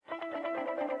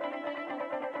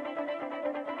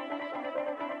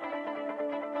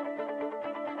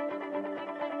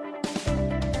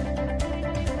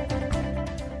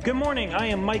Good morning. I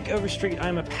am Mike Overstreet.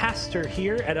 I'm a pastor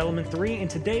here at Element 3, and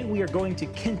today we are going to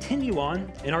continue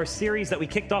on in our series that we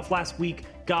kicked off last week,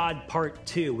 God Part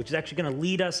 2, which is actually going to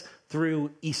lead us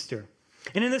through Easter.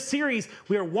 And in this series,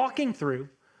 we are walking through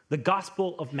the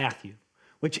Gospel of Matthew,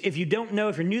 which, if you don't know,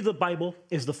 if you're new to the Bible,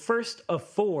 is the first of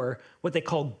four what they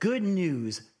call good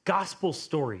news gospel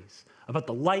stories about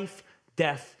the life,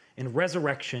 death, and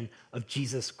resurrection of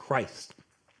Jesus Christ.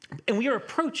 And we are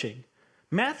approaching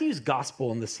Matthew's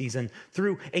gospel in this season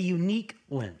through a unique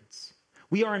lens.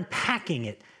 We are unpacking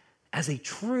it as a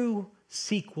true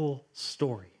sequel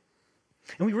story.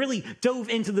 And we really dove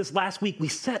into this last week. We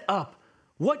set up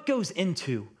what goes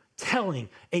into telling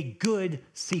a good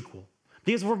sequel.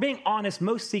 Because if we're being honest,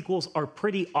 most sequels are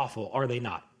pretty awful, are they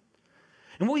not?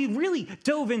 And what we really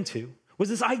dove into was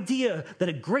this idea that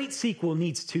a great sequel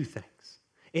needs two things.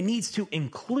 It needs to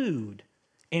include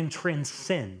and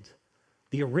transcend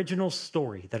the original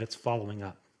story that it's following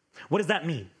up. What does that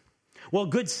mean? Well, a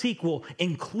good sequel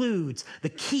includes the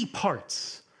key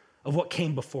parts of what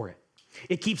came before it.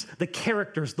 It keeps the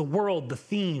characters, the world, the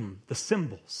theme, the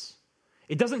symbols.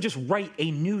 It doesn't just write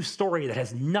a new story that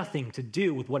has nothing to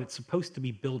do with what it's supposed to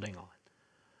be building on.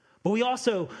 But we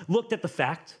also looked at the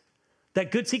fact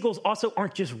that good sequels also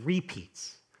aren't just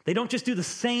repeats. They don't just do the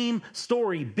same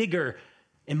story bigger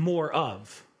and more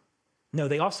of. No,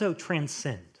 they also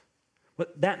transcend.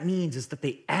 What that means is that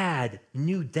they add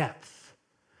new depth.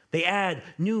 They add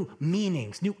new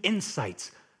meanings, new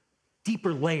insights,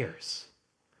 deeper layers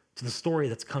to the story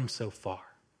that's come so far.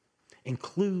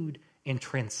 Include and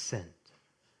transcend,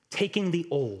 taking the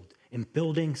old and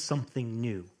building something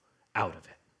new out of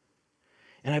it.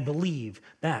 And I believe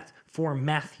that for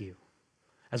Matthew,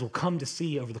 as we'll come to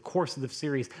see over the course of the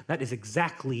series, that is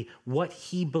exactly what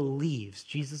he believes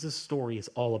Jesus' story is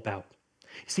all about.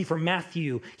 See, for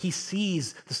Matthew, he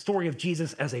sees the story of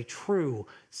Jesus as a true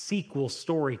sequel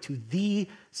story to the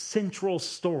central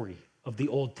story of the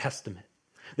Old Testament.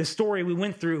 The story we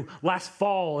went through last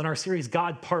fall in our series,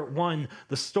 God Part 1,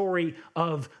 the story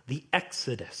of the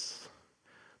Exodus.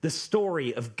 The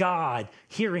story of God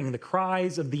hearing the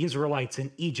cries of the Israelites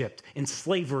in Egypt, in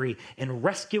slavery, and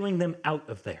rescuing them out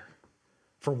of there.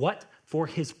 For what? For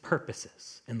his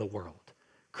purposes in the world.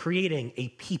 Creating a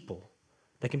people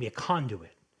that can be a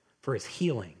conduit for his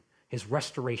healing, his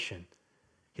restoration,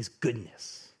 his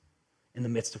goodness in the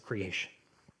midst of creation.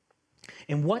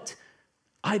 And what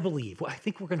I believe, what I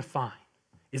think we're going to find,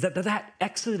 is that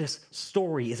Exodus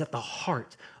story is at the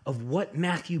heart of what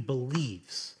Matthew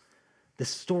believes the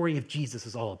story of Jesus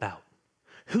is all about.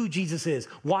 Who Jesus is,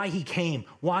 why he came,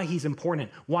 why he's important,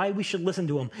 why we should listen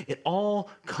to him. It all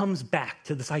comes back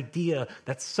to this idea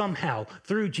that somehow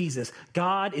through Jesus,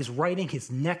 God is writing his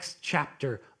next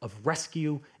chapter of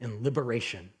rescue and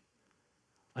liberation.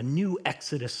 A new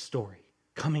Exodus story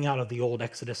coming out of the old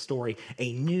Exodus story,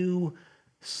 a new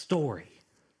story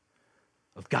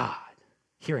of God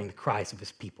hearing the cries of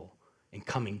his people and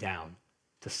coming down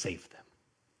to save them.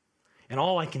 And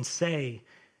all I can say,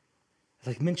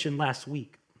 as I mentioned last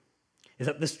week, is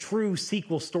that this true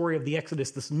sequel story of the Exodus,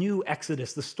 this new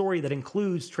Exodus, the story that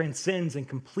includes, transcends, and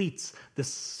completes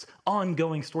this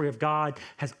ongoing story of God,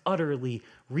 has utterly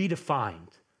redefined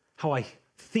how I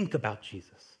think about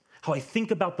Jesus, how I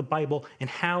think about the Bible, and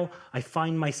how I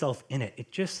find myself in it.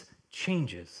 It just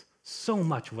changes so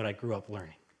much of what I grew up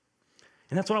learning.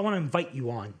 And that's what I want to invite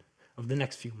you on over the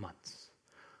next few months.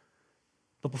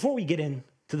 But before we get into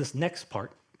this next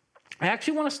part, I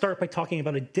actually want to start by talking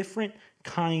about a different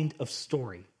kind of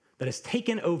story that has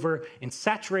taken over and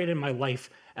saturated my life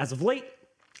as of late,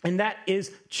 and that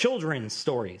is children's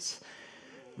stories.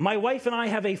 My wife and I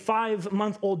have a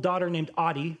 5-month-old daughter named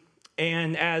Audie,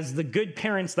 and as the good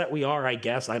parents that we are, I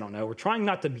guess, I don't know, we're trying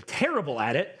not to be terrible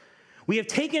at it, we have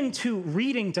taken to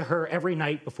reading to her every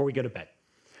night before we go to bed.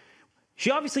 She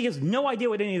obviously has no idea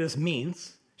what any of this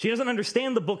means. She doesn't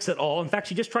understand the books at all. In fact,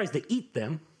 she just tries to eat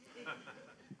them.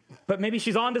 But maybe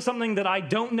she's on to something that I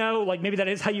don't know, like maybe that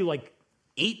is how you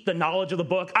eat the knowledge of the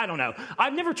book. I don't know.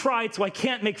 I've never tried, so I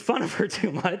can't make fun of her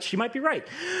too much. She might be right.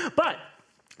 But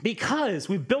because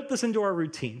we've built this into our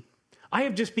routine, I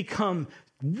have just become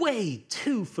way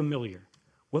too familiar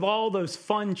with all those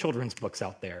fun children's books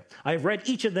out there. I've read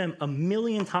each of them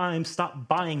 1,000,000 times. Stop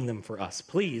buying them for us,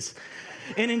 please.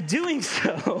 And in doing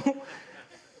so,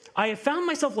 I have found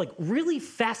myself really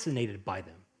fascinated by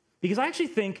them. Because I actually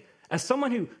think, as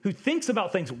someone who thinks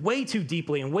about things way too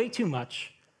deeply and way too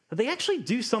much, that they actually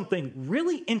do something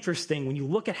really interesting when you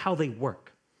look at how they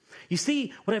work. You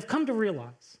see, what I've come to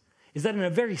realize is that in a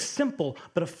very simple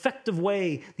but effective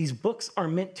way, these books are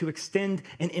meant to extend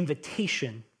an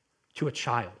invitation to a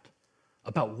child.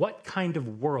 about what kind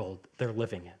of world they're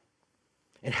living in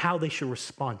and how they should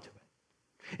respond to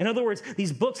it. In other words,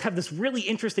 these books have this really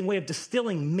interesting way of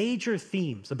distilling major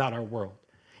themes about our world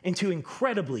into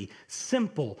incredibly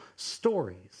simple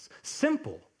stories.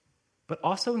 Simple, but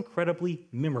also incredibly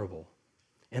memorable,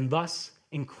 and thus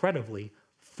incredibly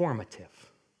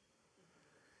formative.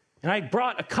 And I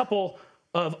brought a couple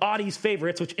of Audie's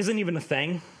favorites, which isn't even a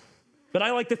thing, but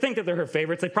I like to think that they're her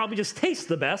favorites. They probably just taste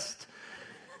the best.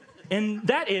 And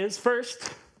that is,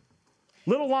 first,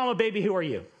 Little Llama Baby, Who Are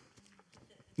You?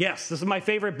 Yes, this is my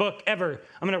favorite book ever.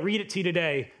 I'm going to read it to you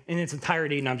today in its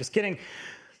entirety. No, I'm just kidding.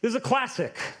 This is a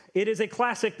classic. It is a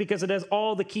classic because it has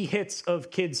all the key hits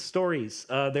of kids' stories.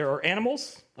 There are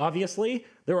animals, obviously.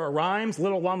 There are rhymes.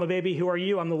 Little Llama Baby, Who Are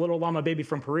You? I'm the little llama baby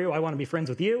from Peru. I want to be friends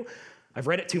with you. I've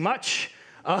read it too much.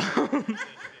 And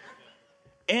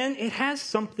it has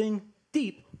something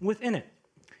deep within it.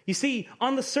 You see,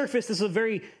 on the surface, this is a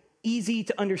very easy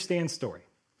to understand story.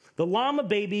 The llama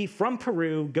baby from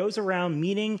Peru goes around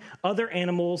meeting other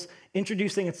animals,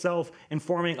 introducing itself, and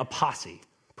forming a posse,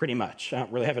 pretty much. I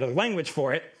don't really have another language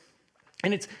for it.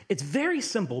 And it's very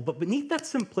simple, but beneath that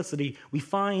simplicity, we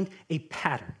find a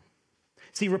pattern.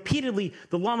 See, repeatedly,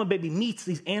 the llama baby meets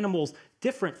these animals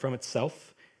different from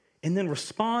itself and then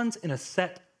responds in a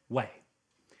set way.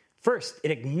 First, it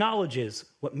acknowledges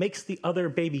what makes the other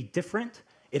baby different.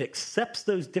 It accepts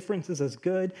those differences as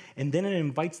good, and then it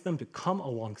invites them to come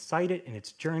alongside it in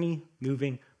its journey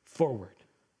moving forward.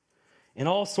 And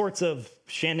all sorts of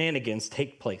shenanigans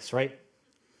take place, right?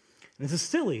 And this is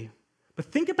silly, but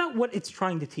think about what it's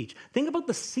trying to teach. Think about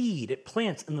the seed it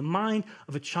plants in the mind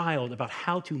of a child about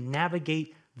how to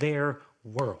navigate their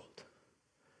world.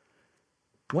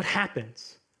 What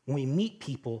happens when we meet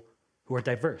people who are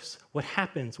diverse? What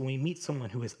happens when we meet someone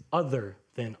who is other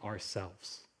than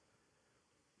ourselves?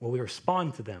 Well, we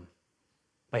respond to them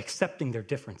by accepting their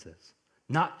differences,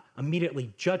 not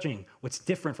immediately judging what's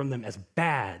different from them as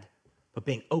bad, but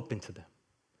being open to them.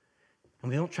 And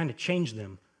we don't try to change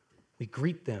them. We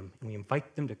greet them and we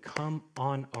invite them to come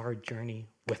on our journey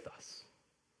with us.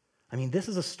 I mean, this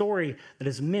is a story that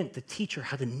is meant to teach her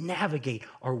how to navigate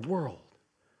our world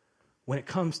when it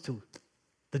comes to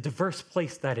the diverse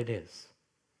place that it is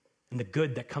and the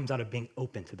good that comes out of being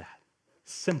open to that.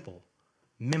 Simple,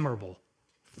 memorable,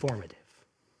 formative.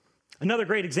 Another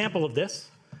great example of this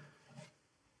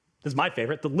is my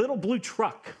favorite, the Little Blue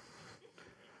Truck.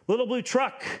 Little Blue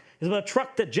Truck is about a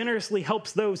truck that generously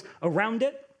helps those around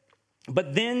it,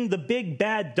 but then the big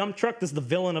bad dump truck, this is the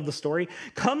villain of the story,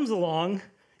 comes along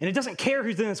and it doesn't care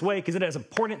who's in its way because it has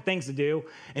important things to do,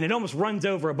 and it almost runs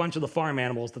over a bunch of the farm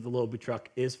animals that the Little Blue Truck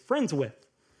is friends with.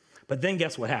 But then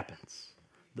guess what happens?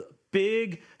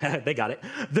 They got it.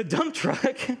 The dump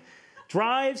truck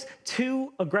drives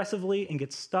too aggressively and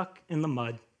gets stuck in the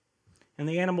mud. And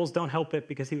the animals don't help it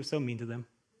because he was so mean to them.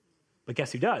 But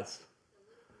guess who does?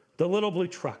 The Little Blue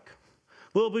Truck.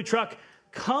 Little Blue Truck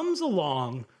comes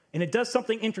along and it does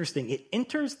something interesting. It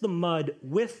enters the mud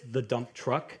with the dump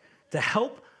truck to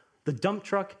help the dump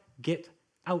truck get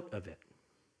out of it.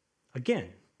 Again,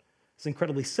 it's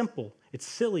incredibly simple. It's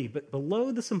silly, but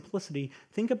below the simplicity,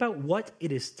 think about what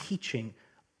it is teaching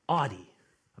Audie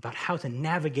about how to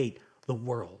navigate the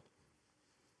world.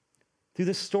 Through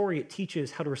this story, it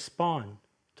teaches how to respond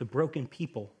to broken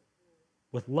people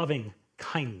with loving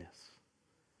kindness.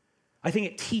 I think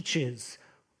it teaches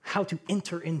how to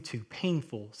enter into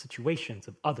painful situations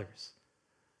of others,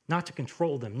 not to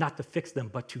control them, not to fix them,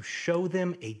 but to show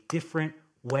them a different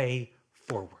way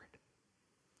forward.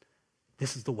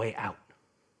 This is the way out.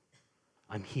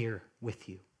 I'm here with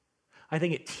you. I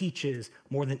think it teaches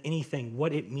more than anything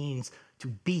what it means to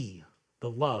be the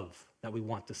love that we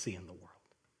want to see in the world.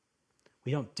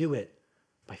 We don't do it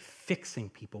by fixing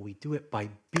people. We do it by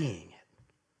being it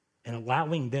and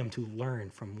allowing them to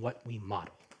learn from what we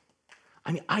model.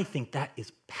 I mean, I think that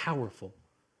is powerful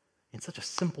in such a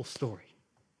simple story.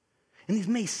 And these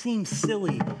may seem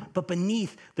silly, but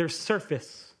beneath their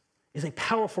surface is a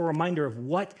powerful reminder of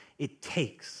what it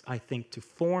takes, I think, to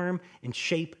form and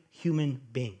shape human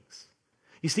beings.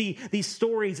 You see, these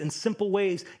stories in simple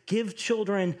ways give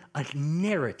children a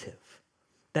narrative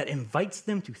that invites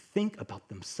them to think about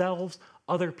themselves,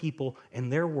 other people,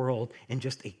 and their world in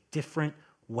just a different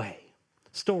way.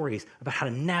 Stories about how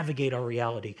to navigate our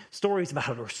reality, stories about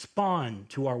how to respond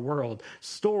to our world,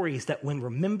 stories that, when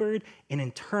remembered and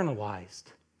internalized,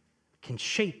 can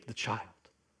shape the child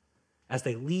as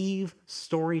they leave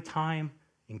story time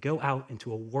and go out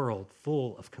into a world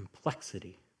full of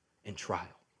complexity and trial.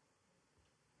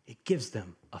 It gives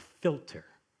them a filter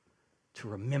to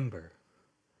remember,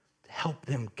 to help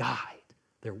them guide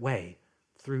their way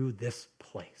through this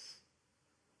place.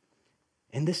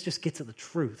 And this just gets at the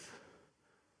truth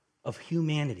of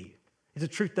humanity. It's a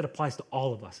truth that applies to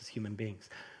all of us as human beings.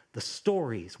 The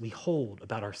stories we hold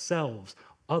about ourselves,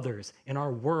 others, and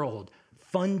our world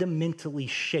fundamentally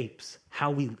shapes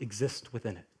how we exist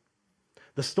within it.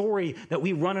 The story that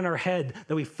we run in our head,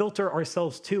 that we filter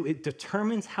ourselves to, it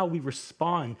determines how we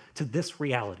respond to this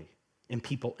reality and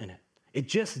people in it. It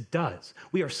just does.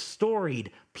 We are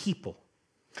storied people.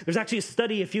 There's actually a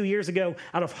study a few years ago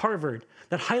out of Harvard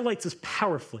that highlights this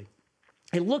powerfully.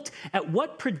 It looked at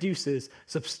what produces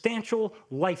substantial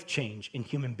life change in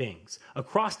human beings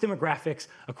across demographics,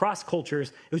 across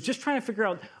cultures. It was just trying to figure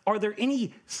out, are there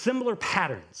any similar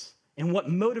patterns in what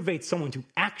motivates someone to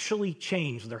actually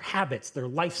change their habits, their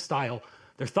lifestyle,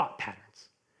 their thought patterns?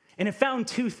 And it found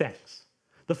two things.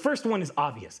 The first one is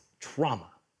obvious: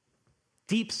 trauma,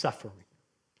 deep suffering.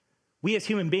 We as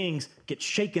human beings get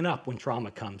shaken up when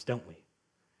trauma comes, don't we?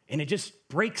 And it just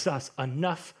breaks us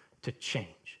enough to change.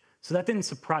 So that didn't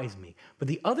surprise me. But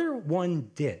the other one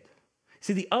did.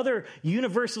 See, the other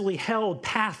universally held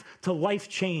path to life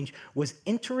change was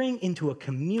entering into a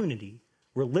community,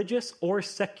 religious or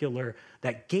secular,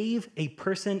 that gave a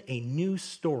person a new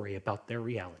story about their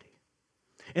reality.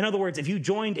 In other words, if you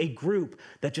joined a group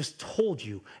that just told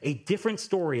you a different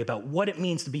story about what it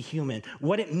means to be human,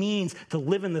 what it means to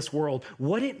live in this world,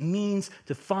 what it means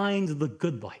to find the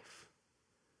good life,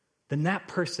 then that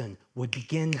person would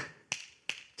begin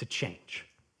to change,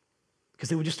 because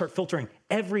they would just start filtering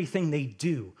everything they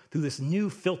do through this new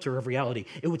filter of reality.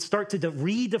 It would start to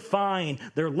redefine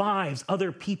their lives,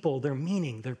 other people, their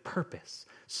meaning, their purpose.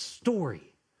 Story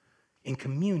and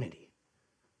community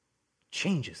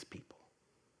changes people.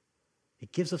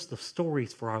 It gives us the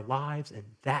stories for our lives, and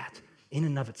that in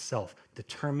and of itself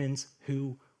determines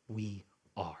who we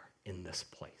are in this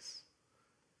place.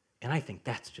 And I think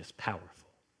that's just powerful.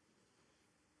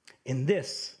 And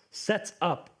this sets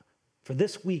up for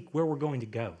this week where we're going to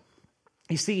go.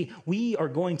 You see, we are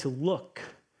going to look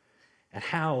at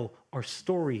how our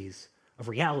stories of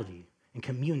reality and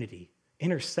community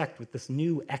intersect with this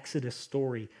new Exodus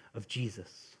story of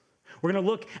Jesus. We're going to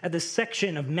look at this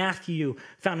section of Matthew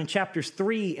found in chapters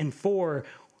 3 and 4,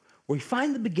 where we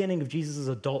find the beginning of Jesus'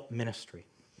 adult ministry.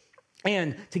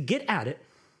 And to get at it,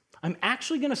 I'm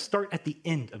actually going to start at the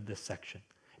end of this section.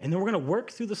 And then we're going to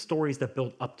work through the stories that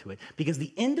build up to it, because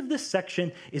the end of this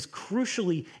section is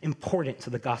crucially important to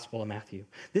the Gospel of Matthew.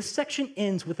 This section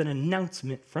ends with an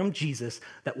announcement from Jesus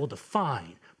that will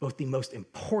define both the most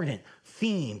important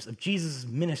themes of Jesus'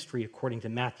 ministry according to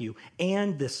Matthew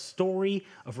and this story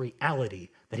of reality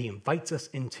that he invites us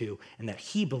into and that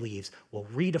he believes will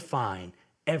redefine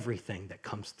everything that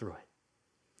comes through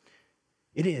it.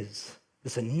 It is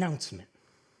this announcement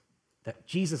that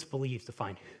Jesus believes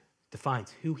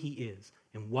defines who he is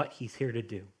and what he's here to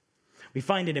do. We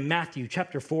find it in Matthew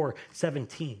chapter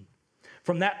 4:17.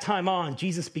 From that time on,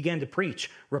 Jesus began to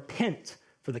preach, "Repent,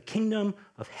 for the kingdom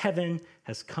of heaven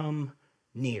has come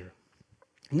near."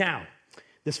 Now,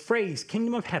 this phrase,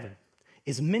 kingdom of heaven,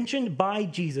 is mentioned by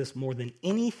Jesus more than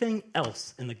anything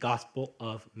else in the Gospel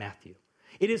of Matthew.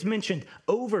 It is mentioned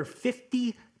over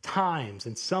 50 times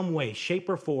in some way, shape,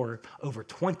 or form, over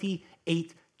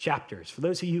 28 chapters. For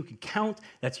those of you who can count,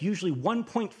 that's usually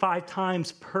 1.5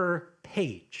 times per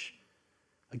page.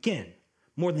 Again,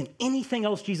 more than anything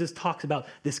else Jesus talks about,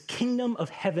 this kingdom of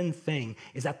heaven thing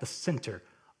is at the center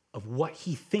of what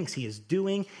he thinks he is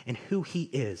doing and who he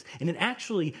is. And it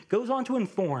actually goes on to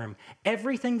inform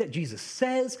everything that Jesus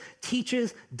says,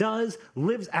 teaches, does,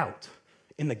 lives out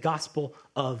in the Gospel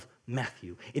of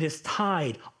Matthew. It is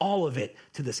tied, all of it,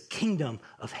 to this kingdom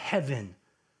of heaven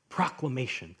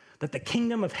proclamation, that the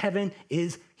kingdom of heaven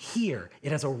is here.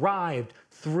 It has arrived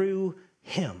through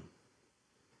him.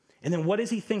 And then what does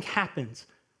he think happens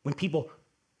when people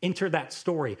enter that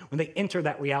story, when they enter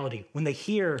that reality, when they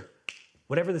hear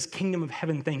whatever this kingdom of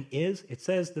heaven thing is? It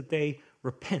says that they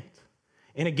repent.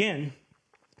 And again,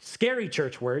 scary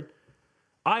church word.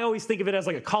 I always think of it as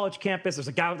like a college campus. There's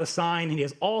a guy with a sign, and he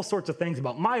has all sorts of things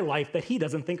about my life that he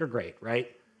doesn't think are great, right?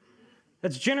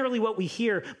 That's generally what we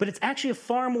hear, but it's actually a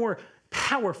far more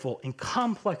powerful and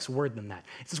complex word than that.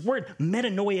 It's this word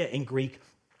metanoia in Greek.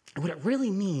 And what it really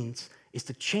means is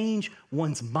to change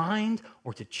one's mind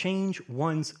or to change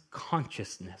one's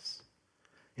consciousness.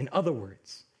 In other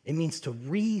words, it means to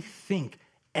rethink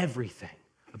everything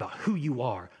about who you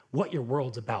are, what your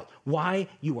world's about, why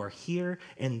you are here,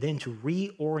 and then to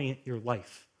reorient your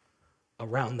life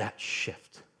around that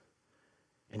shift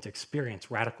and to experience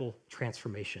radical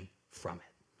transformation from it.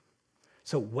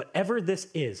 So whatever this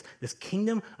is, this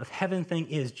kingdom of heaven thing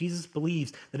is, Jesus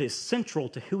believes that it is central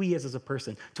to who he is as a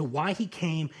person, to why he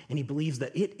came, and he believes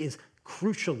that it is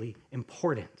crucially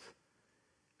important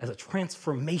as a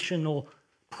transformational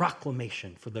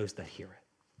proclamation for those that hear it.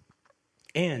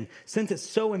 And since it's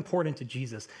so important to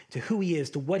Jesus, to who he is,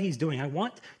 to what he's doing, I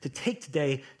want to take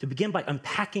today to begin by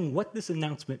unpacking what this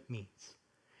announcement means.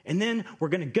 And then we're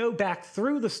going to go back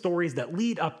through the stories that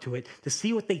lead up to it to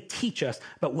see what they teach us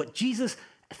about what Jesus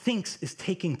thinks is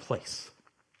taking place.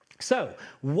 So,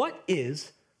 what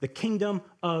is the kingdom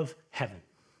of heaven?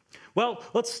 Well,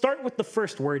 let's start with the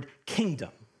first word,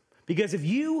 kingdom. Because if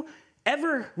you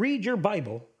ever read your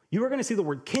Bible, you are going to see the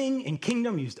word king and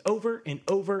kingdom used over and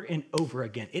over and over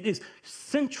again. It is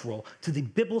central to the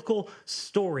biblical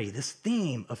story, this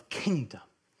theme of kingdom.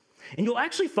 And you'll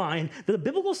actually find that the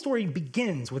biblical story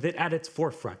begins with it at its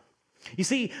forefront. You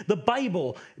see, the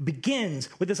Bible begins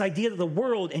with this idea that the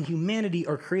world and humanity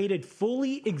are created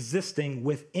fully existing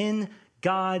within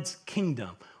God's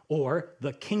kingdom, or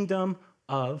the kingdom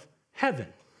of heaven.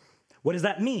 What does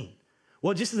that mean?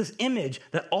 Well, just this image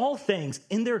that all things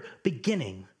in their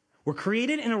beginning were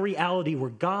created in a reality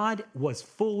where God was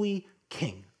fully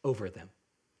king over them,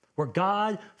 where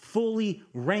God fully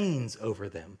reigns over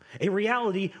them, a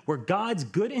reality where God's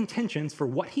good intentions for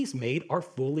what he's made are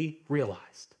fully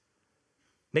realized.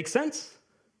 Make sense?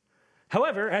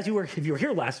 However, if you were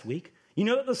here last week, you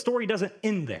know that the story doesn't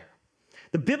end there.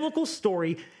 The biblical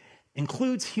story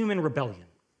includes human rebellion.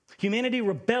 Humanity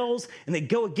rebels and they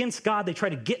go against God. They try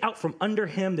to get out from under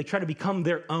him. They try to become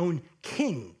their own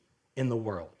king in the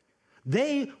world.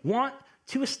 They want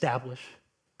to establish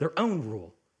their own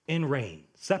rule and reign,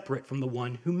 separate from the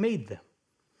one who made them.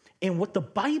 And what the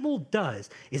Bible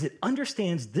does is it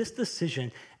understands this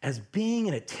decision as being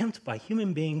an attempt by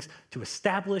human beings to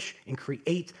establish and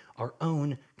create our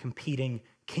own competing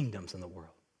kingdoms in the world.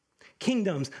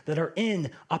 Kingdoms that are in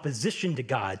opposition to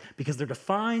God because they're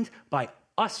defined by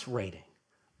us rating,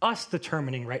 us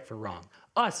determining right for wrong,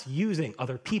 us using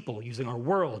other people, using our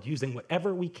world, using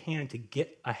whatever we can to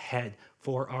get ahead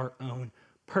for our own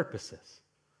purposes.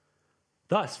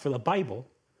 Thus, for the Bible,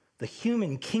 the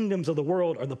human kingdoms of the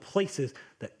world are the places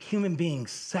that human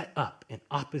beings set up in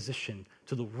opposition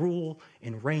to the rule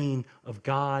and reign of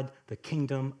God, the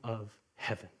kingdom of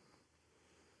heaven.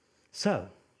 So,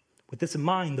 with this in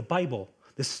mind, the Bible,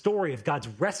 the story of God's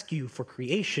rescue for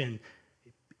creation,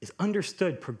 is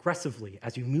understood progressively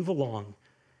as you move along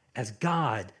as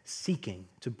God seeking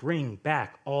to bring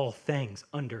back all things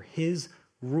under his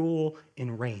rule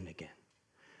and reign again.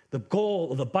 The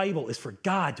goal of the Bible is for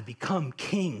God to become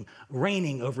king,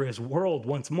 reigning over his world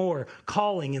once more,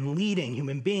 calling and leading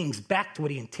human beings back to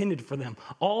what he intended for them.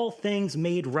 All things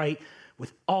made right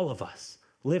with all of us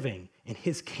living in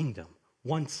his kingdom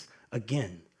once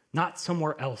again, not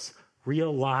somewhere else,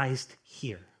 realized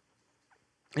here.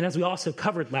 And as we also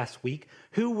covered last week,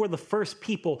 who were the first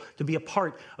people to be a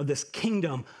part of this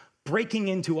kingdom breaking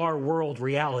into our world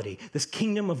reality, this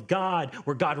kingdom of God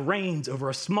where God reigns over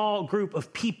a small group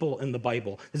of people in the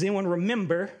Bible? Does anyone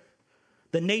remember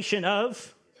the nation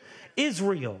of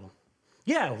Israel?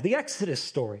 Yeah, the Exodus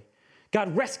story.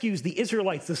 God rescues the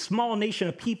Israelites, the small nation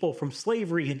of people, from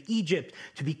slavery in Egypt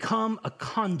to become a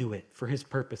conduit for his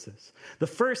purposes. The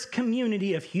first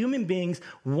community of human beings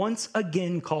once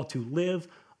again called to live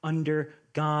under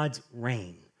God's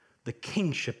reign, the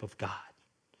kingship of God.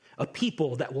 A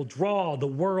people that will draw the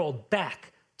world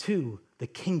back to the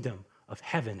kingdom of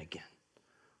heaven again,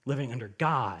 living under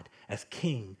God as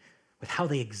king with how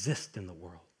they exist in the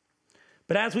world.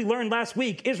 But as we learned last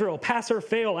week, Israel, pass or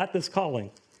fail at this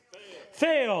calling.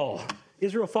 Fail.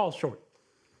 Israel falls short.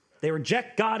 They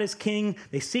reject God as king.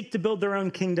 They seek to build their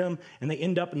own kingdom, and they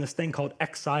end up in this thing called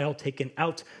exile, taken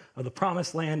out of the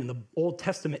promised land. And the Old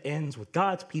Testament ends with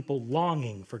God's people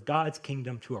longing for God's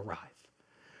kingdom to arrive.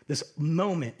 This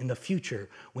moment in the future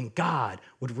when God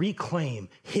would reclaim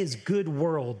his good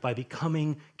world by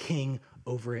becoming king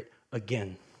over it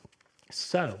again.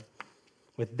 So,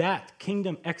 with that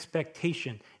kingdom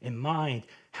expectation in mind,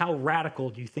 how radical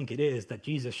do you think it is that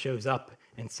Jesus shows up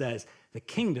and says, the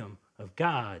kingdom of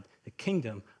God, the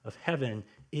kingdom of heaven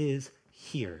is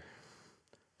here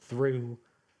through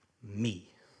me?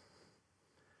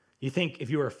 You think if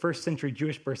you were a first century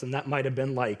Jewish person, that might have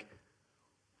been like,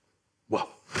 whoa,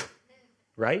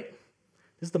 right?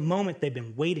 This is the moment they've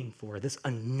been waiting for, this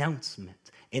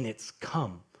announcement, and it's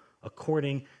come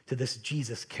according to this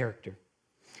Jesus character.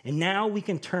 And now we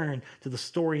can turn to the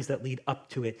stories that lead up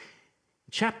to it.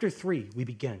 Chapter 3, we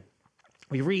begin.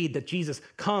 We read that Jesus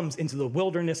comes into the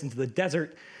wilderness, into the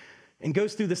desert, and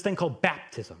goes through this thing called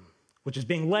baptism, which is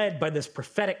being led by this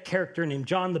prophetic character named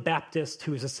John the Baptist,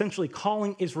 who is essentially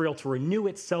calling Israel to renew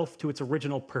itself to its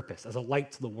original purpose as a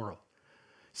light to the world.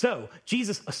 So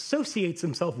Jesus associates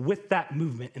himself with that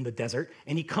movement in the desert,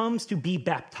 and he comes to be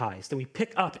baptized. And we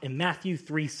pick up in Matthew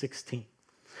 3:16.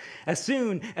 As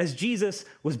soon as Jesus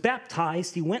was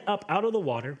baptized, he went up out of the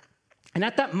water. And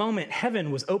at that moment,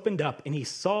 heaven was opened up, and he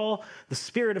saw the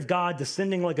Spirit of God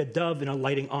descending like a dove and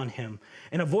alighting on him.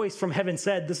 And a voice from heaven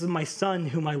said, "This is my Son,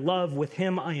 whom I love. With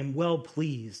him I am well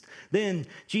pleased." Then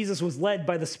Jesus was led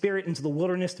by the Spirit into the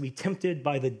wilderness to be tempted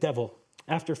by the devil.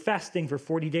 After fasting for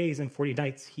 40 days and 40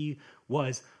 nights, he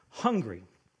was hungry.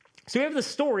 So we have the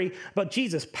story about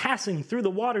Jesus passing through the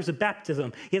waters of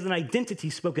baptism. He has an identity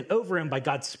spoken over him by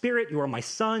God's Spirit. "You are my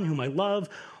Son, whom I love,"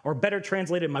 or better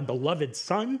translated, "my beloved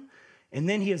Son." And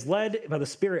then he is led by the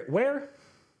Spirit where?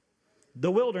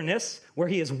 The wilderness, where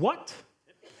he is what?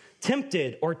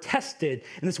 Tempted or tested.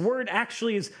 And this word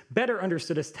actually is better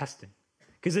understood as testing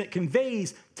because it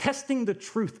conveys testing the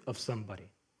truth of somebody.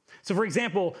 So for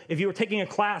example, if you were taking a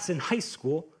class in high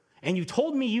school and you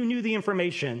told me you knew the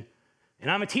information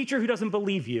and I'm a teacher who doesn't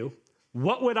believe you,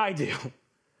 what would I do?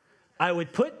 I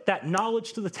would put that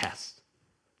knowledge to the test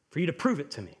for you to prove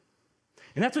it to me.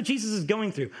 And that's what Jesus is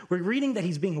going through. We're reading that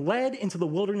he's being led into the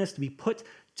wilderness to be put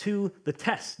to the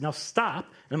test. Now stop,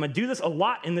 and I'm going to do this a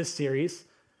lot in this series.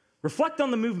 Reflect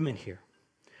on the movement here.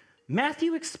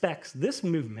 Matthew expects this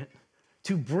movement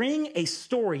to bring a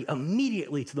story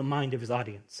immediately to the mind of his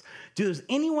audience. Does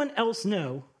anyone else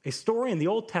know a story in the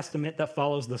Old Testament that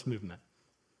follows this movement?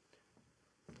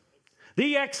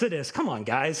 The Exodus. Come on,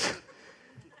 guys.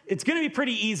 It's going to be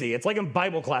pretty easy. It's like in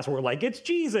Bible class where we're like, it's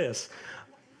Jesus.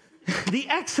 The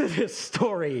Exodus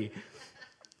story.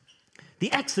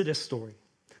 The Exodus story.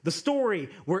 The story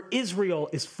where Israel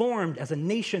is formed as a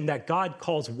nation that God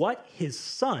calls what? His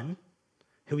son,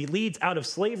 who he leads out of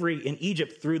slavery in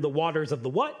Egypt through the waters of the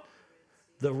what?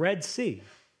 The Red Sea.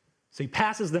 So he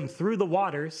passes them through the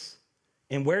waters.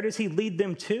 And where does he lead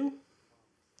them to?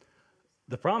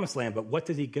 The Promised Land. But what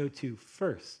does he go to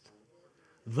first?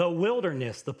 The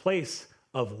wilderness, the place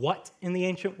of what in the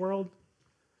ancient world?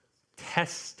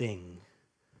 Testing.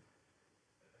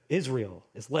 Israel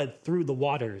is led through the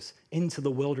waters into the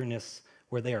wilderness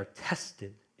where they are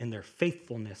tested in their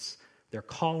faithfulness, their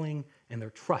calling, and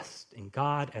their trust in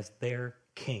God as their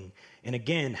king. And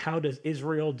again, how does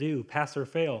Israel do? Pass or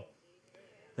fail?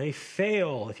 They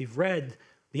fail. If you've read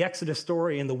the Exodus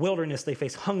story in the wilderness, they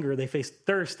face hunger, they face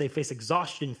thirst, they face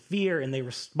exhaustion, fear, and they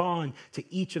respond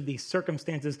to each of these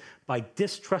circumstances by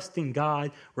distrusting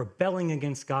God, rebelling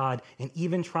against God, and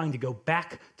even trying to go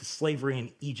back to slavery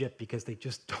in Egypt because they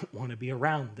just don't want to be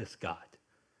around this God.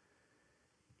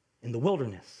 In the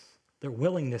wilderness, their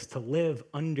willingness to live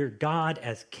under God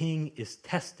as king is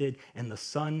tested, and the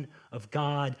Son of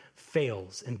God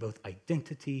fails in both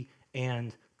identity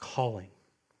and calling.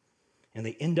 And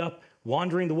they end up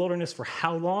wandering the wilderness for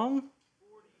how long?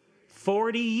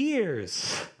 40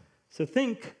 years. So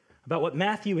think about what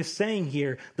Matthew is saying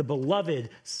here. The beloved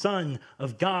Son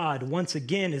of God once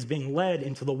again is being led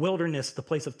into the wilderness, the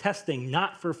place of testing,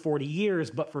 not for 40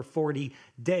 years, but for 40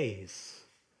 days.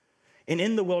 And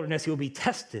in the wilderness, he will be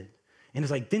tested in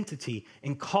his identity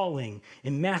and calling.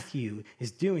 And Matthew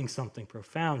is doing something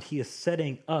profound. He is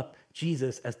setting up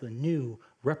Jesus as the new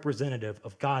representative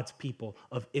of God's people,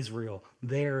 of Israel,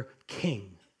 their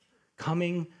king,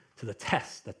 coming to the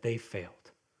test that they failed.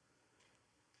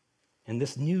 And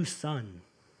this new son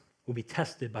will be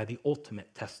tested by the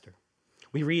ultimate tester.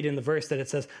 We read in the verse that it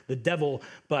says the devil,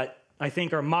 but I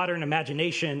think our modern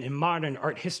imagination and modern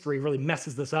art history really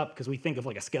messes this up because we think of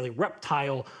like a scaly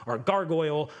reptile or a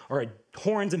gargoyle or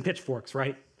horns and pitchforks,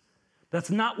 right? That's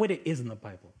not what it is in the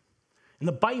Bible. In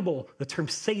the Bible, the term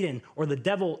Satan or the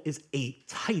devil is a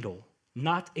title,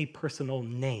 not a personal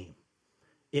name.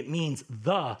 It means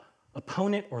the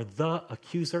opponent or the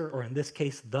accuser, or in this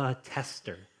case, the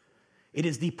tester. It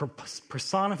is the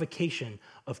personification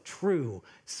of true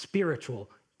spiritual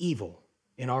evil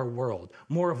in our world,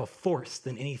 more of a force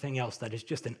than anything else that is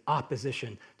just in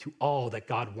opposition to all that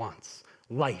God wants: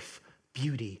 life,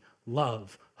 beauty,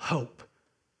 love, hope,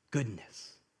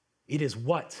 goodness. It is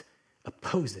what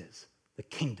opposes the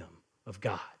kingdom of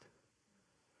God.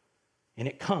 And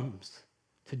it comes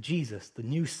to Jesus, the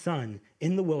new son,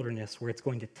 in the wilderness where it's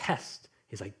going to test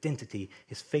his identity,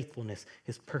 his faithfulness,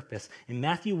 his purpose. And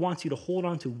Matthew wants you to hold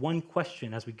on to one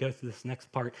question as we go through this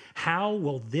next part. How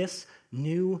will this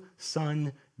new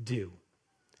son do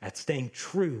at staying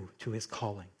true to his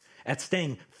calling, at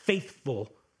staying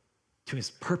faithful to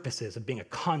his purposes of being a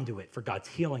conduit for God's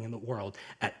healing in the world,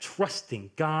 at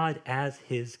trusting God as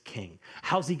his king?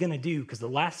 How's he going to do? Because the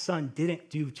last son didn't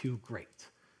do too great.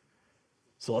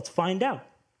 So let's find out.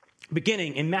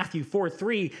 Beginning in Matthew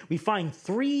 4:3, we find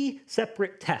three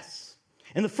separate tests.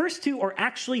 And the first two are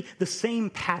actually the same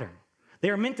pattern. They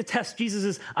are meant to test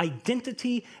Jesus'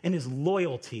 identity and his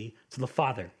loyalty to the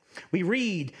Father. We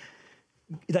read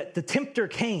that the tempter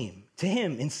came to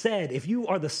him and said, "If you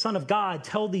are the Son of God,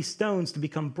 tell these stones to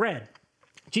become bread."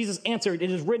 Jesus answered,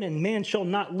 "It is written, man shall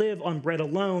not live on bread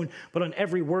alone, but on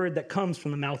every word that comes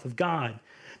from the mouth of God."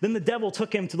 Then the devil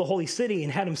took him to the holy city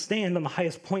and had him stand on the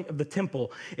highest point of the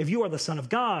temple. "If you are the Son of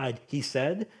God," he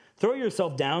said, "throw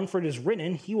yourself down, for it is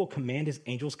written, he will command his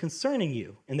angels concerning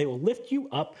you, and they will lift you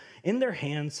up in their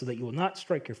hands so that you will not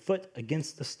strike your foot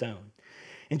against a stone."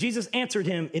 And Jesus answered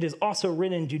him, "It is also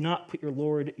written, do not put your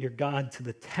Lord your God to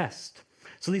the test."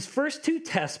 So these first two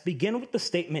tests begin with the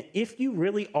statement, if you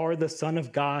really are the Son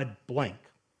of God, blank.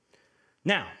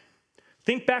 Now,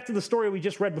 think back to the story we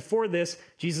just read before this,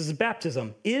 Jesus'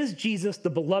 baptism. Is Jesus the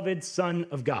beloved Son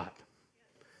of God?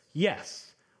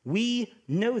 Yes, we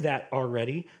know that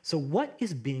already. So what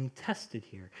is being tested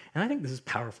here? And I think this is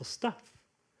powerful stuff.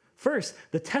 First,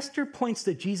 the tester points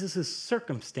to Jesus'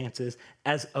 circumstances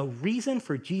as a reason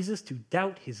for Jesus to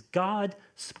doubt his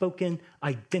God-spoken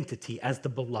identity as the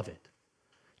beloved.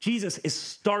 Jesus is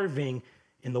starving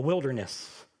in the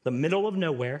wilderness, the middle of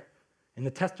nowhere, and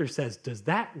the tester says, does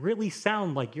that really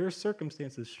sound like your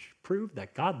circumstances prove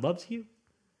that God loves you?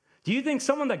 Do you think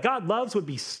someone that God loves would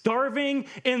be starving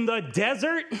in the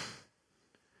desert?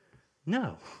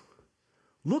 No.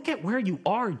 Look at where you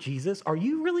are, Jesus. Are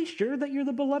you really sure that you're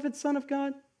the beloved Son of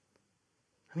God?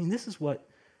 I mean, this is what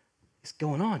is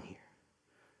going on here.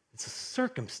 It's the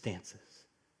circumstances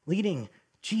leading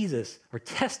Jesus or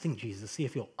testing Jesus, see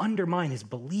if he'll undermine his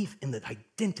belief in the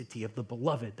identity of the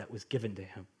beloved that was given to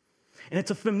him. And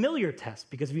it's a familiar test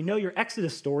because if you know your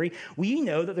Exodus story, we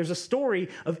know that there's a story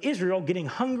of Israel getting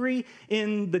hungry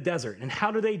in the desert. And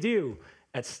how do they do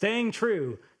at staying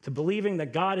true to believing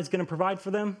that God is going to provide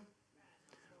for them?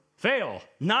 Fail.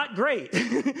 Not great.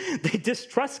 They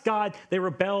distrust God. They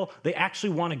rebel. They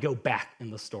actually want to go back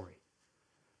in the story.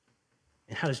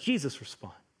 And how does Jesus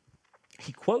respond?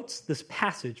 He quotes this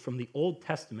passage from the Old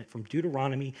Testament, from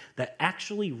Deuteronomy, that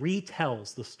actually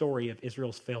retells the story of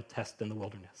Israel's failed test in the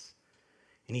wilderness.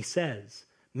 And he says,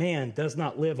 man does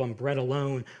not live on bread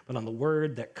alone, but on the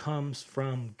word that comes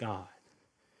from God.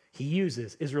 He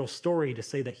uses Israel's story to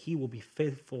say that he will be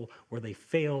faithful where they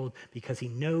failed because he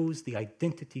knows the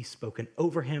identity spoken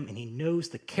over him and he knows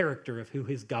the character of who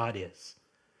his God is.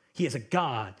 He is a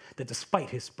God that, despite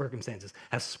his circumstances,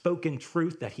 has spoken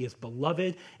truth that he is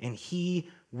beloved and he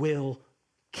will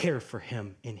care for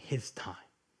him in his time.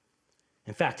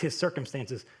 In fact, his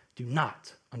circumstances do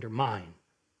not undermine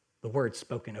the word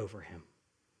spoken over him.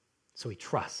 So he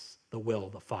trusts the will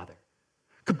of the Father.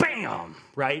 Kabam!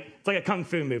 Right? It's like a kung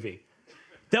fu movie.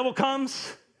 Devil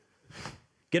comes,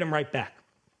 get him right back.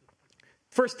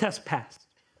 First test passed.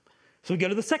 So we go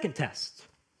to the second test.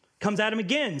 Comes at him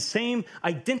again, same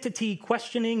identity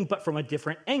questioning, but from a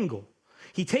different angle.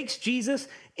 He takes Jesus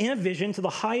in a vision to the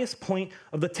highest point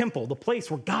of the temple, the place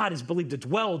where God is believed to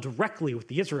dwell directly with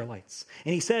the Israelites.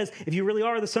 And he says, if you really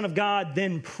are the Son of God,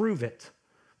 then prove it.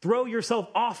 Throw yourself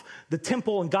off the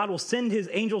temple and God will send his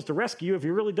angels to rescue you if he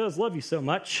really does love you so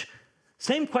much.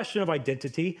 Same question of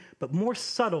identity, but more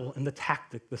subtle in the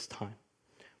tactic this time.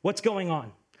 What's going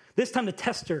on? This time the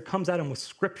tester comes at him with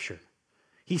scripture.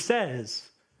 He says,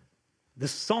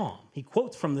 this psalm, he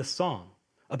quotes from this psalm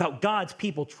about God's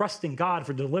people trusting God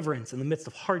for deliverance in the midst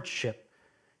of hardship.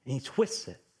 And he twists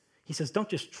it. He says, don't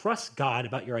just trust God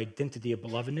about your identity of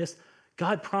belovedness.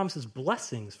 God promises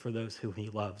blessings for those whom he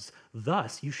loves.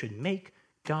 Thus, you should make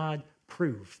God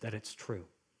prove that it's true.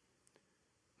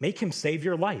 Make him save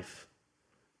your life.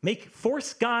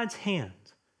 Force God's hand.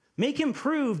 Make him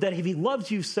prove that if he loves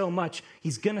you so much,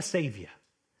 he's going to save you.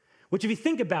 Which, if you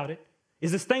think about it,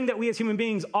 is this thing that we as human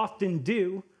beings often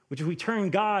do, which is we turn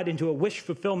God into a wish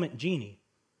fulfillment genie.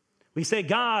 We say,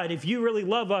 God, if you really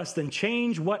love us, then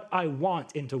change what I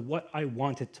want into what I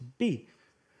want it to be,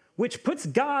 which puts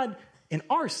God in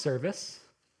our service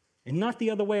and not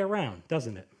the other way around,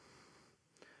 doesn't it?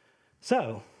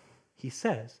 So he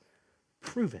says,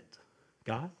 prove it,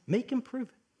 God. Make him prove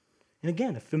it. And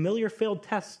again, a familiar failed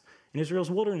test in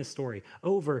Israel's wilderness story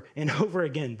over and over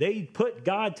again. They put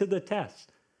God to the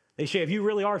test. They say, if you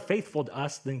really are faithful to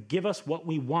us, then give us what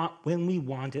we want when we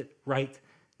want it right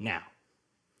now.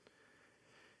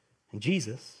 And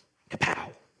Jesus, kapow,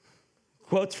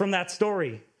 quotes from that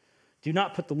story. Do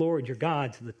not put the Lord your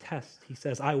God to the test. He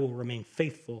says, I will remain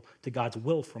faithful to God's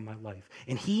will for my life.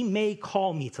 And he may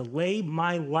call me to lay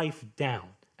my life down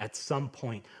at some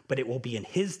point, but it will be in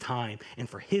his time and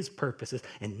for his purposes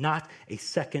and not a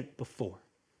second before.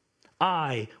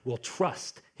 I will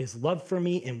trust his love for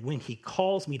me, and when he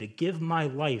calls me to give my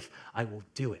life, I will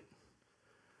do it.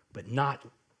 But not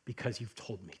because you've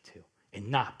told me to, and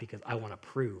not because I want to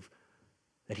prove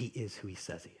that he is who he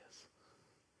says he is.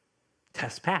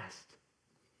 Test passed.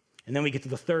 And then we get to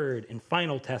the third and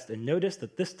final test, and notice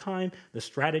that this time the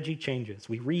strategy changes.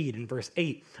 We read in verse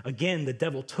 8, again, the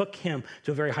devil took him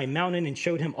to a very high mountain and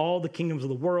showed him all the kingdoms of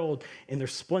the world in their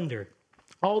splendor.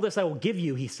 All this I will give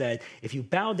you, he said, if you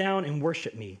bow down and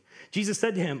worship me. Jesus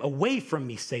said to him, away from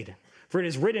me, Satan, for it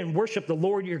is written, worship the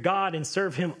Lord your God and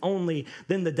serve him only.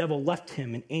 Then the devil left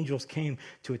him and angels came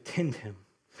to attend him.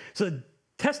 So the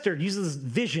tester uses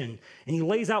this vision and he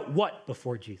lays out what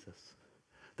before Jesus?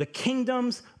 The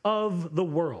kingdoms of the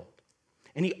world.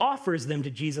 And he offers them to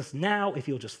Jesus now if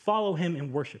you'll just follow him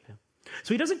and worship him.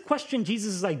 So he doesn't question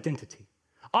Jesus' identity.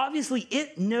 Obviously,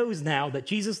 it knows now that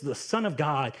Jesus is the Son of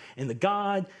God, and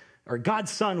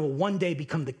God's Son will one day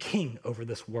become the king over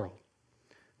this world.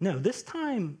 No, this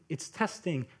time it's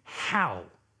testing how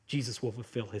Jesus will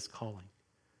fulfill his calling.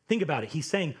 Think about it. He's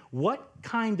saying, what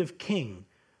kind of king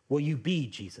will you be,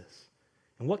 Jesus?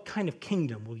 And what kind of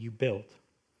kingdom will you build?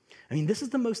 I mean, this is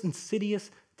the most insidious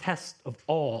test of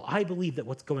all. I believe that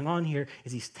what's going on here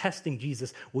is he's testing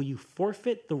Jesus. Will you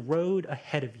forfeit the road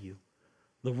ahead of you?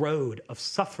 The road of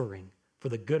suffering for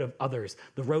the good of others,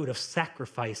 the road of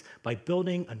sacrifice by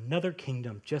building another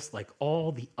kingdom just like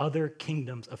all the other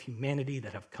kingdoms of humanity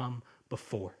that have come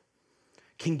before.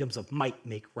 Kingdoms of might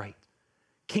make right,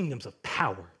 kingdoms of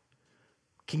power,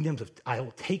 kingdoms of I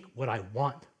will take what I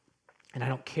want and I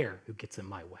don't care who gets in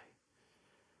my way.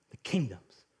 The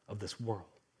kingdoms of this world.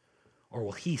 Or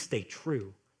will he stay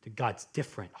true to God's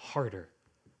different, harder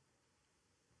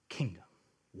kingdom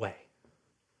way?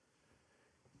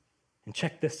 And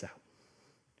check this out.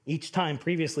 Each time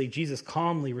previously, Jesus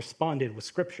calmly responded with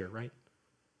scripture, right?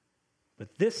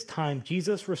 But this time,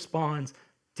 Jesus responds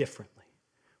differently.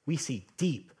 We see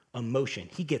deep emotion.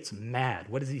 He gets mad.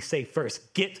 What does he say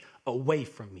first? Get away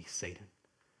from me, Satan.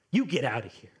 You get out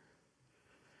of here.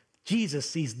 Jesus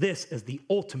sees this as the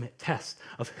ultimate test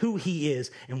of who he is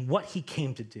and what he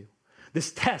came to do.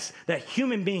 This test that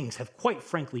human beings have quite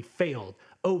frankly failed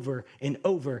over and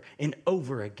over and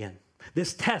over again.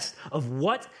 This test of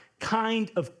what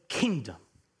kind of kingdom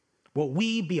will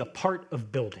we be a part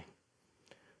of building?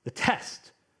 The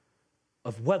test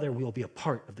of whether we will be a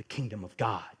part of the kingdom of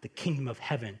God, the kingdom of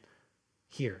heaven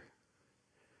here.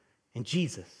 And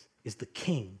Jesus is the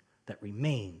king that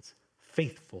remains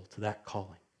faithful to that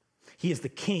calling. He is the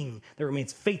king that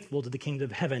remains faithful to the kingdom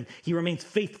of heaven. He remains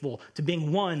faithful to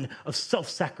being one of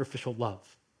self-sacrificial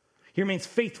love. He remains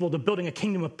faithful to building a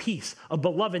kingdom of peace, of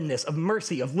belovedness, of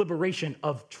mercy, of liberation,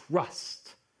 of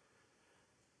trust.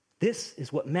 This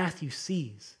is what Matthew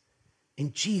sees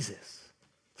in Jesus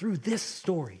through this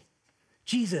story.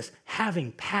 Jesus,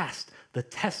 having passed the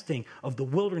testing of the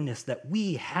wilderness that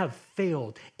we have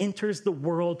failed, enters the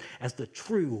world as the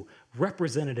true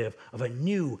representative of a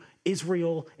new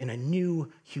Israel and a new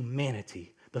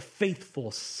humanity, the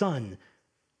faithful Son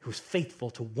who's faithful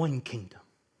to one kingdom.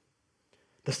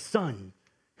 The Son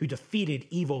who defeated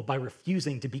evil by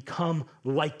refusing to become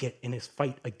like it in his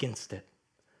fight against it.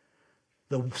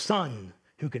 The Son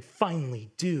who could finally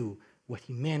do what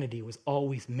humanity was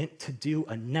always meant to do,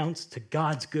 announce to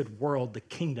God's good world the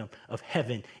kingdom of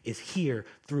heaven is here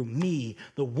through me,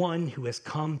 the one who has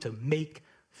come to make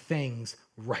things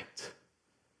right.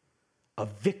 A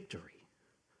victory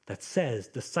that says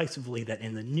decisively that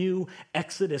in the new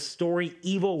Exodus story,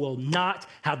 evil will not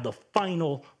have the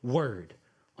final word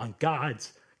on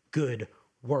God's good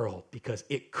world because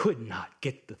it could not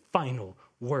get the final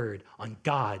word on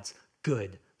God's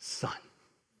good Son.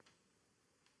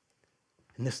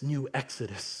 In this new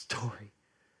Exodus story,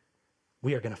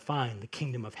 we are going to find the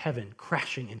kingdom of heaven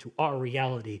crashing into our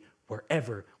reality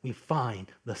wherever we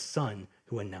find the Son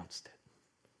who announced it.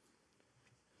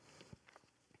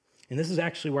 And this is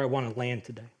actually where I want to land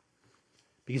today.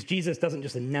 Because Jesus doesn't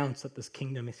just announce that this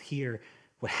kingdom is here.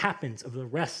 What happens over the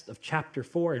rest of chapter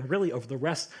 4 and really over the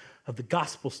rest of the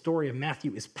gospel story of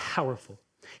Matthew is powerful.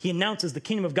 He announces the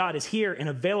kingdom of God is here and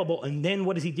available. And then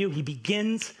what does he do? He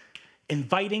begins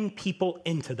inviting people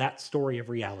into that story of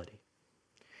reality.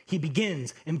 He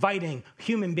begins inviting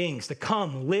human beings to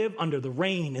come live under the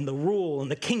reign and the rule and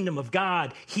the kingdom of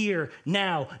God here,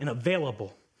 now, and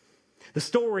available. The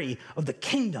story of the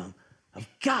kingdom of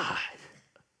God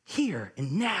here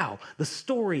and now. The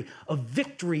story of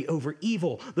victory over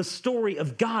evil. The story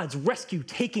of God's rescue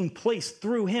taking place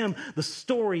through him. The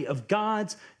story of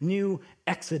God's new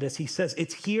Exodus. He says,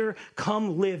 it's here.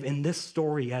 Come live in this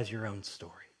story as your own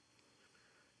story.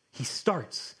 He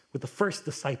starts with the first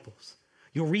disciples.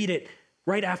 You'll read it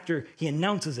right after he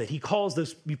announces it. He calls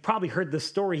those, you probably heard this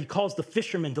story, he calls the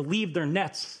fishermen to leave their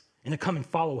nets and to come and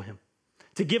follow him,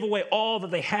 to give away all that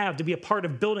they have to be a part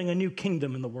of building a new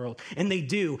kingdom in the world. And they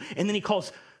do. And then he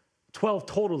calls 12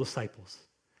 total disciples.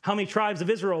 How many tribes of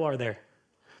Israel are there?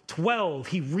 12.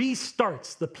 He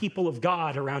restarts the people of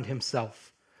God around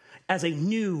himself as a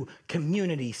new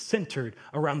community centered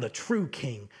around the true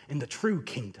king and the true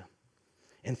kingdom.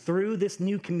 And through this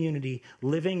new community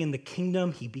living in the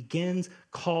kingdom, he begins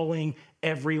calling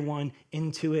everyone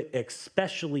into it,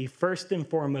 especially first and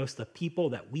foremost, the people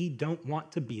that we don't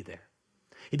want to be there.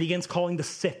 He begins calling the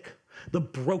sick, the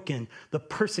broken, the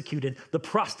persecuted, the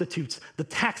prostitutes, the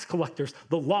tax collectors,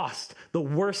 the lost, the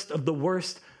worst of the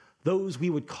worst, those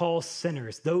we would call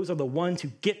sinners. Those are the ones who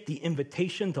get the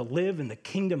invitation to live in the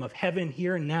kingdom of heaven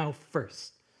here and now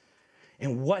first.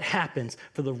 And what happens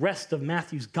for the rest of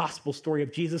Matthew's gospel story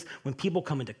of Jesus when people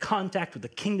come into contact with the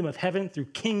kingdom of heaven through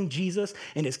King Jesus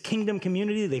and his kingdom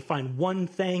community, they find one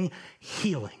thing: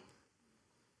 healing.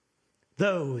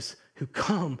 Those who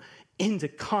come into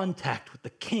contact with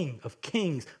the King of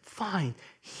Kings find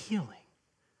healing.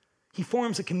 He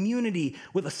forms a community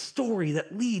with a story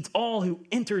that leads all who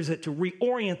enters it to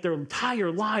reorient their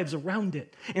entire lives around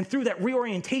it. And through that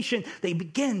reorientation, they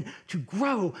begin to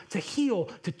grow, to heal,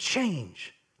 to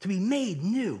change, to be made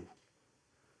new.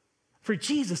 For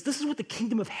Jesus, this is what the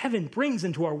kingdom of heaven brings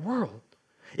into our world.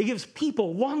 It gives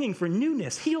people longing for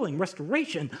newness, healing,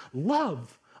 restoration,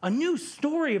 love, a new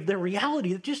story of their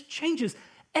reality that just changes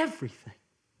everything.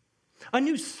 A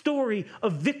new story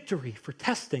of victory for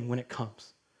testing when it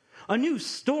comes. A new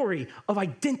story of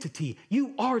identity.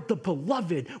 You are the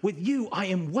beloved. With you, I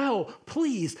am well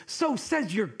pleased. So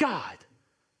says your God.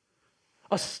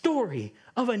 A story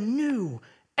of a new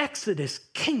Exodus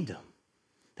kingdom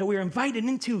that we are invited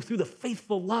into through the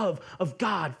faithful love of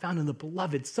God found in the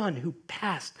beloved Son who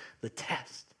passed the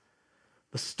test.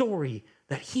 The story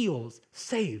that heals,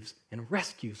 saves, and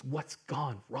rescues what's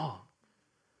gone wrong.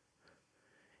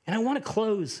 And I want to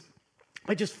close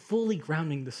by just fully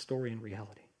grounding this story in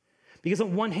reality. Because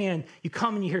on one hand, you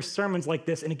come and you hear sermons like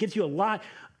this, and it gives you a lot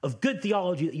of good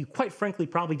theology that you quite frankly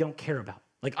probably don't care about.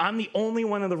 Like, I'm the only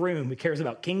one in the room who cares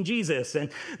about King Jesus and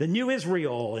the new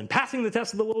Israel and passing the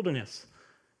test of the wilderness.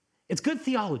 It's good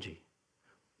theology.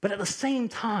 But at the same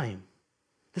time,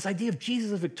 this idea of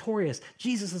Jesus as victorious,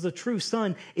 Jesus as a true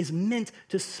son, is meant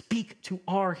to speak to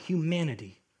our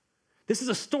humanity. This is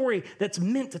a story that's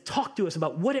meant to talk to us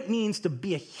about what it means to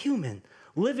be a human,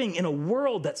 living in a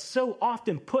world that so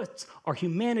often puts our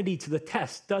humanity to the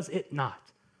test, does it not?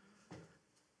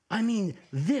 I mean,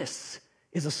 this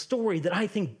is a story that I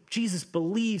think Jesus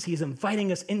believes he's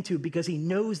inviting us into because he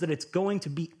knows that it's going to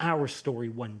be our story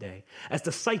one day. As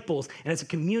disciples and as a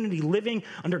community living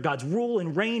under God's rule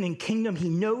and reign and kingdom, he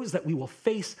knows that we will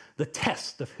face the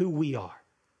test of who we are.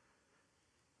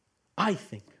 I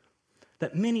think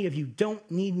that many of you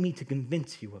don't need me to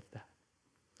convince you of that.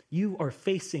 You are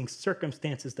facing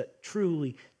circumstances that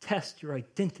truly test your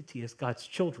identity as God's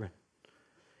children.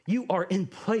 You are in a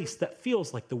place that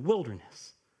feels like the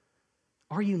wilderness.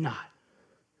 Are you not?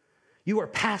 You are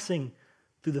passing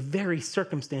through the very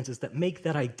circumstances that make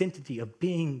that identity of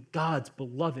being God's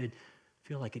beloved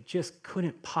feel like it just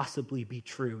couldn't possibly be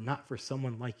true, not for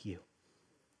someone like you.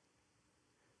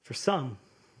 For some,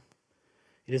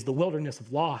 it is the wilderness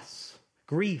of loss,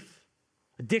 grief,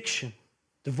 addiction,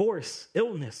 divorce,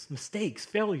 illness, mistakes,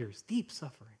 failures, deep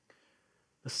suffering,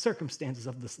 the circumstances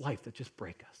of this life that just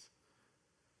break us.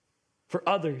 For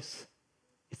others,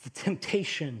 it's the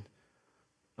temptation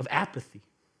of apathy.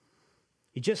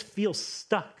 You just feel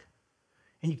stuck,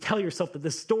 and you tell yourself that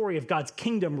this story of God's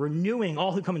kingdom renewing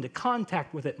all who come into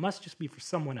contact with it must just be for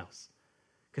someone else,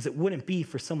 because it wouldn't be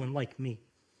for someone like me.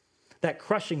 That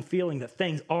crushing feeling that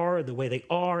things are the way they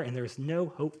are and there's no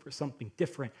hope for something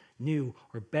different, new,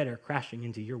 or better crashing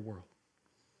into your world.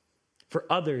 For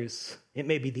others, it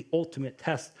may be the ultimate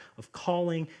test of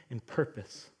calling and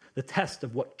purpose, the test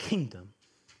of what kingdom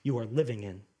you are living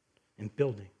in and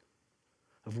building,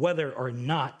 of whether or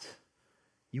not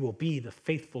you will be the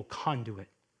faithful conduit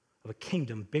of a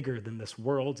kingdom bigger than this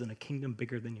world's and a kingdom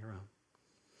bigger than your own.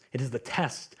 It is the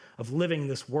test of living in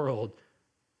this world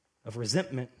of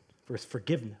resentment versus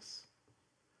forgiveness,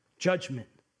 judgment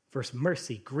versus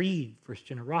mercy, greed versus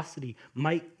generosity,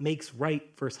 might makes right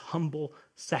versus humble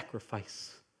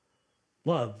sacrifice,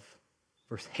 love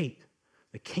versus hate,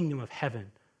 the kingdom of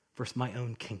heaven versus my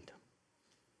own kingdom.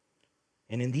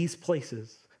 And in these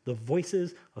places, the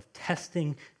voices of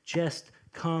testing just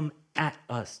come at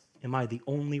us. Am I the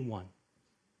only one?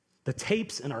 The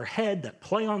tapes in our head that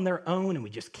play on their own and we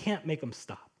just can't make them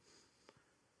stop.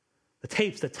 The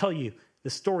tapes that tell you,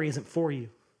 this story isn't for you,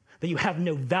 that you have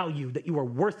no value, that you are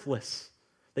worthless,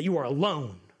 that you are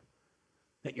alone,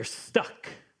 that you're stuck,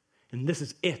 and this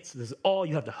is it. This is all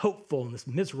you have to hope for in this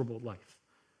miserable life.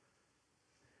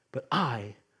 But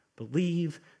I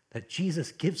believe that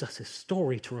Jesus gives us his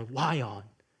story to rely on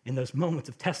in those moments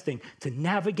of testing, to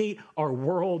navigate our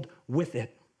world with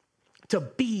it, to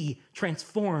be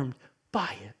transformed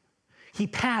by it. He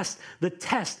passed the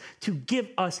test to give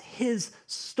us his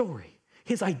story,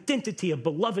 his identity of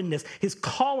belovedness, his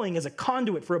calling as a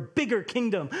conduit for a bigger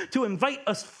kingdom, to invite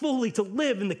us fully to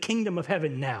live in the kingdom of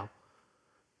heaven now.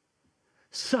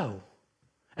 So,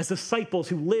 as disciples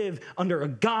who live under a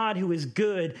God who is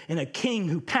good and a king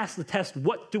who passed the test,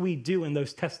 what do we do in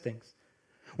those testings?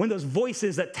 When those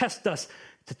voices that test us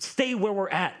to stay where we're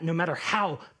at, no matter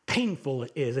how painful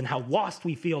it is and how lost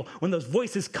we feel, when those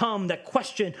voices come that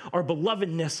question our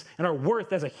belovedness and our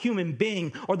worth as a human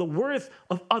being, or the worth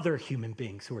of other human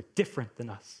beings who are different than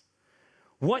us.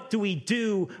 What do we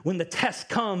do when the test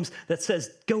comes that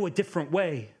says, go a different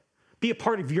way? Be a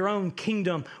part of your own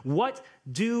kingdom. What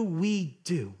do we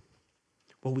do?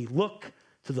 Well, we look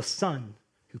to the Son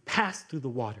who passed through the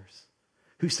waters,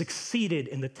 who succeeded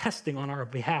in the testing on our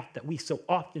behalf that we so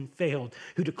often failed,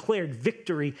 who declared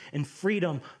victory and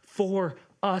freedom for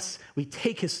us. We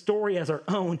take his story as our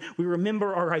own. We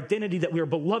remember our identity, that we are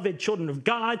beloved children of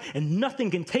God, and nothing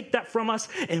can take that from us,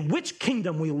 and which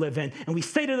kingdom we live in. And we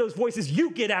say to those voices, you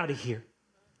get out of here.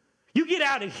 You get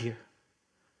out of here.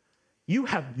 You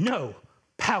have no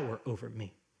power over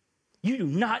me. You do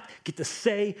not get to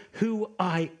say who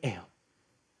I am.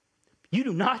 You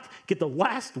do not get the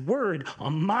last word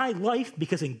on my life,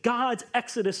 because in God's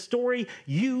Exodus story,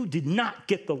 you did not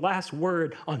get the last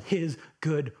word on his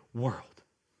good world.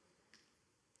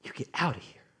 You get out of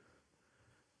here.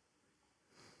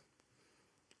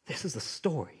 This is the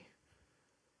story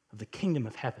of the kingdom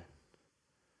of heaven.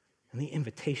 And the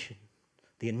invitation,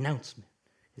 the announcement,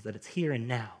 is that it's here and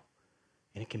now.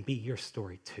 And it can be your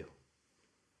story too,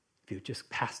 if you just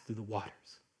pass through the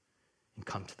waters and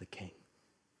come to the King.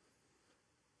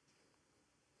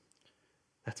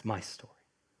 That's my story.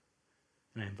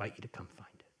 And I invite you to come find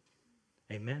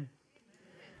it. Amen?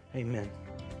 Amen. Amen.